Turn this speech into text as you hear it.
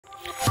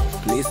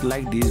Please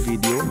like this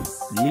video,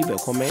 leave a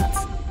comment,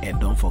 and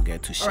don't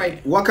forget to share.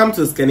 Alright, welcome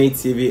to Skenny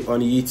TV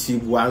on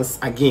YouTube once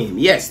again.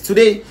 Yes,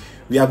 today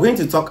we are going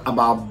to talk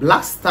about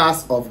Black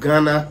Stars of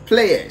Ghana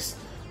players.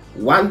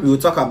 One, we will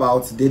talk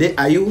about Dede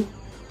Ayew.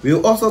 We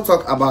will also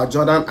talk about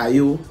Jordan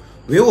Ayew.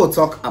 We will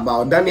talk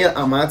about Daniel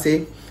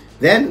Amartey.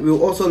 Then we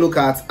will also look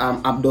at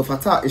Abdul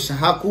Fattah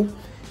Ishahaku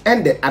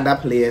and the other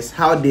players,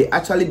 how they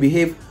actually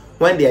behave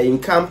when they are in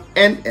camp,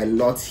 and a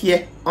lot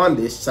here on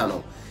this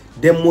channel.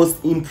 The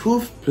most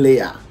improved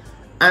player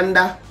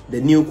under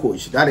the new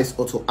coach, that is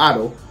Otto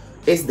Addo,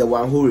 is the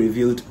one who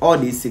revealed all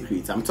these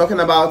secrets. I'm talking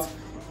about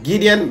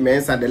Gideon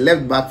Mensah, the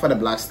left back for the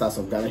Black Stars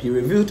of Ghana. He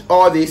revealed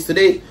all this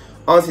today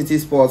on City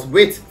Sports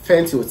with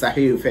Fentio,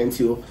 Tahiru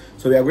Fentio.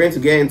 So we are going to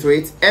get into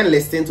it and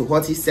listen to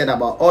what he said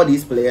about all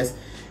these players.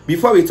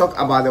 Before we talk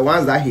about the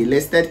ones that he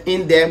listed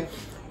in there,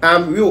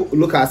 we'll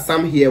look at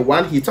some here.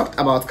 One, he talked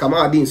about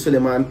Kamaldeen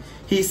Suleiman.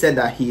 He said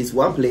that he is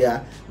one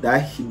player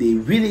that they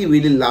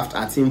really laughed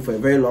at him for a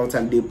very long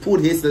time. They pulled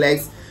his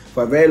legs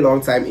for a very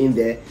long time in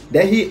there.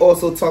 Then he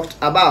also talked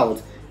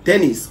about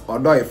Dennis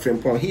Odoye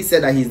Frimpong. He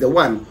said that he's the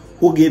one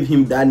who gave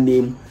him that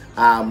name,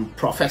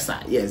 Professor.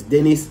 Yes,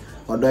 Dennis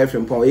Odoye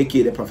Frimpong,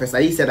 aka the Professor.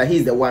 He said that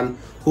he's the one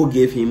who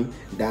gave him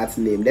that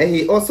name. Then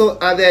he also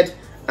added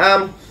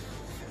a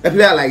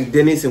player like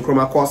Dennis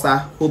Nkrumah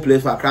Kosa, who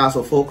plays for Accra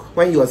Folk.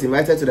 When he was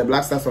invited to the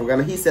Black Stars of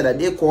Ghana, he said that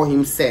they call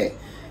him Sir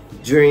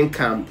during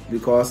camp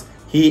because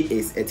he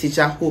is a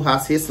teacher who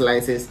has his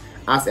license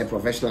as a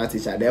professional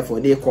teacher. Therefore,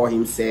 they call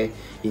him Sir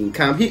in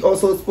camp. He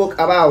also spoke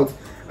about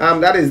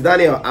that is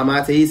Daniel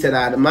Amartey. He said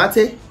that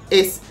Amartey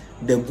is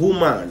the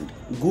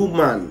good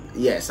man.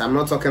 Yes, I'm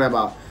not talking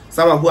about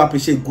someone who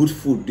appreciates good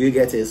food. Do you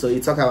get it? So he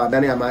talked about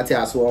Daniel Amartey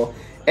as well,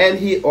 and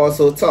he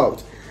also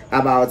talked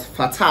about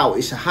Fattah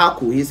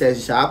Ishahaku. He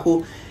says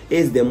Ishahaku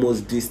is the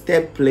most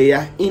disturbed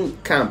player in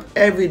camp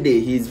every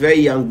day. He's very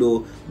young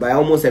though, but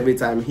almost every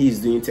time he's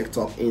doing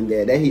TikTok in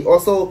there. Then he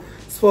also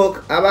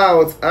spoke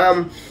about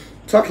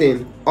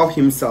talking of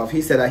himself.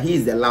 He said that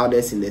he's the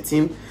loudest in the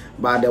team,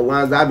 but the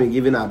ones that have been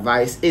giving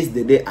advice is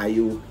Dede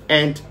Ayew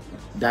and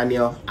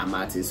Daniel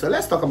Amartey. So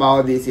let's talk about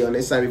all this here on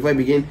this channel. Before we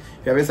begin,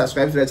 if you haven't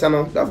subscribed to the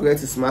channel, don't forget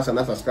to smash on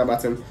that subscribe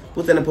button,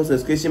 put in the post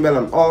notification bell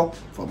on all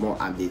for more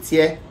updates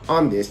here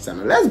on this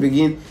channel. Let's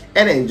begin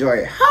and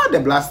enjoy how the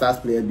Black Stars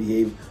players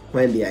behave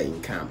when they are in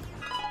camp.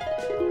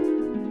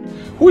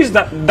 Who is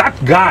that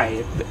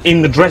guy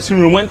in the dressing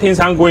room when things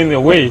aren't going their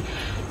way?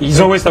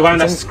 He's always the one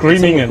that's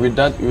screaming. And with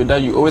that,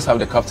 you always have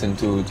the captain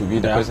to be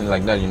the person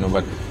like that, you know.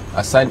 But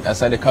aside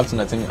the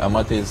captain, I think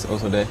Amartey is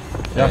also there.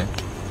 Yeah.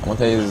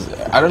 Amartey is.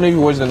 I don't know if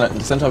you watched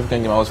the Central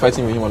African game. I was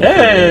fighting with him on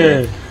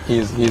the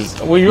field. He's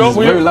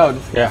very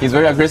loud. Yeah. He's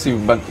very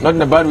aggressive, but not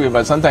in a bad way.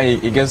 But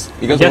sometimes he gets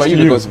over you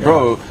because,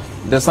 bro,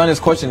 the sun is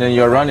scorching and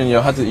you're running,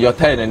 you're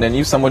tired, and then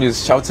if somebody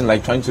is shouting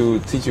like trying to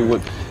teach you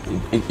what,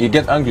 you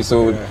get angry.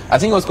 So I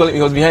think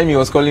he was behind me, he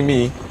was calling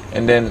me,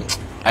 and then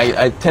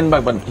I turned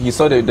back, but he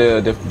saw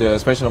the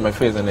expression on my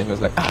face, and then he was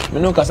like,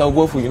 no, cause I'll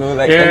go for, you know,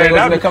 like,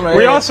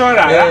 we all saw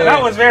that.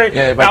 That was very.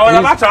 I was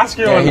about to ask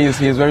you. Yeah,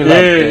 he's very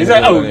loud. He's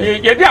like,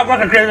 I'm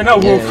not craving no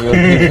wolf.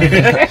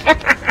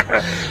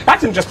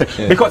 That's interesting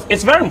because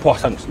it's very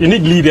important. You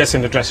need leaders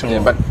in the dressing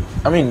room. Yeah, but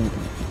I mean,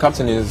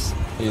 captain is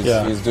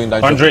doing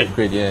that job great.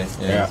 He's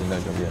doing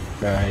that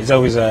job. He's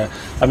always. I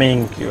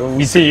mean,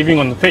 we see even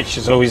on the pitch,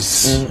 it's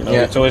always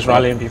it's always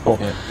rallying people.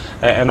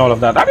 And all of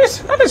that. That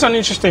is an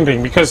interesting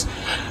thing because,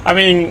 I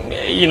mean,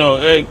 you know,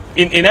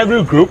 in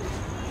every group,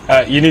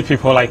 you need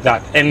people like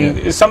that.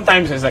 And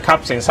sometimes as a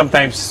captain,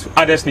 sometimes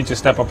others need to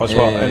step up as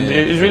well. And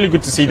it's really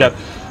good to see that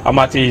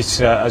Amartey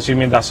is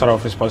assuming that sort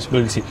of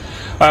responsibility.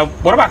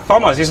 What about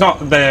Thomas? He's not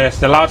the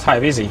loud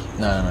type, is he?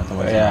 No,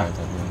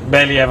 Thomas.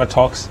 Barely ever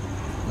talks.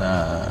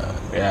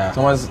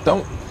 Thomas,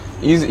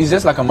 he's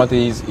just like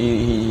Amartey.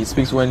 He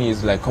speaks when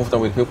he's like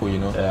comfortable with people, you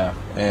know.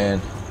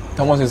 And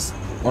Thomas is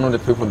one of the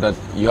people that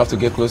you have to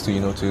get close to, you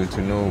know,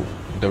 to know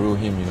the real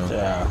him, you know.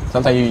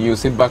 Sometimes you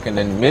sit back and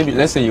then maybe,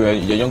 let's say you're a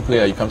young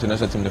player, you come to the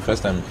national team the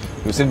first time,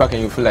 you sit back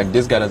and you feel like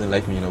this guy doesn't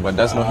like me, you know, but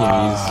that's not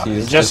him.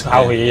 He's just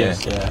how he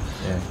is.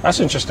 That's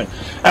interesting.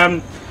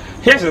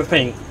 Here's the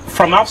thing,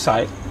 from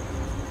outside,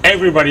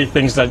 everybody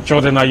thinks that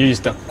Jordan Ayew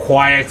is the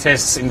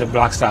quietest in the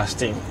Black Stars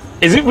team.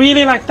 Is it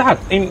really like that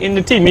in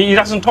the team? He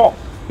doesn't talk.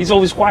 He's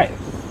always quiet.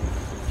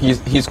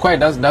 He's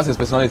quiet. That's his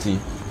personality.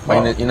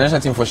 But in the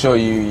national team, for sure,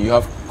 you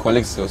have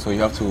colleagues, so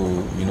you have to,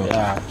 you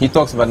know. He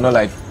talks, but not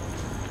like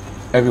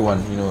everyone,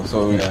 you know.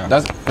 So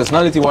that's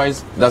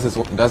personality-wise, that's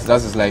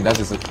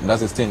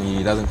his thing.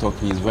 He doesn't talk.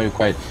 He's very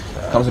quiet.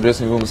 Comes to the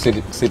dressing room,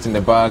 sit in the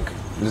back,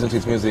 listen to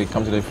his music.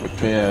 Come to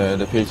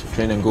the pitch,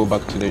 train, and go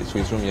back to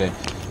his room.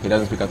 He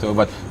doesn't speak at all.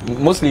 But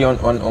mostly on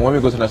when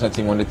we go to the national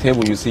team, on the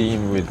table, you see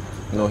him with,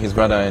 you know, his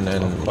brother and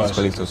his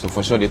colleagues. So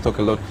for sure, they talk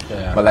a lot.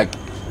 But like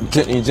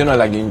in general,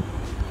 like in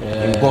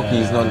Boki,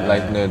 he's not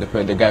like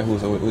the guy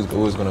who's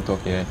always going to talk.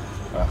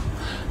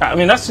 I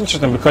mean, that's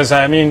interesting because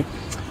I mean,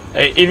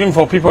 even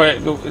for people,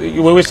 we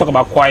always talk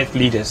about quiet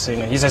leaders. You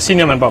know, he's a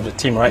senior member of the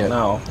team right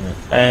now,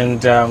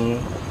 and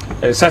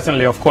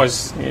certainly, of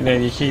course, you know,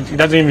 he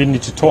doesn't even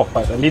need to talk,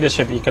 but the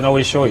leadership, he can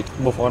always show it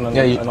both on and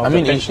yeah, and I off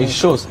mean, the it pitch.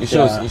 shows. It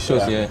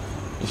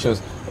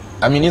shows.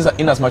 I mean,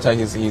 in as much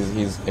as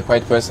he's a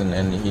quiet person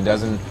and he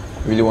doesn't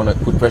really want to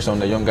put pressure on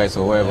the young guys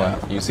or whatever,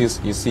 you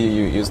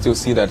still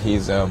see that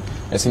he's a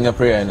senior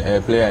player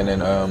and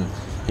then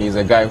he's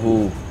a guy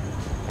who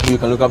you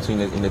can look up to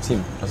in the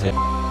team.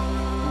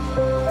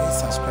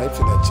 Subscribe to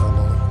the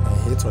channel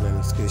and hit on the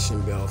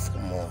notification bell for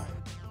more.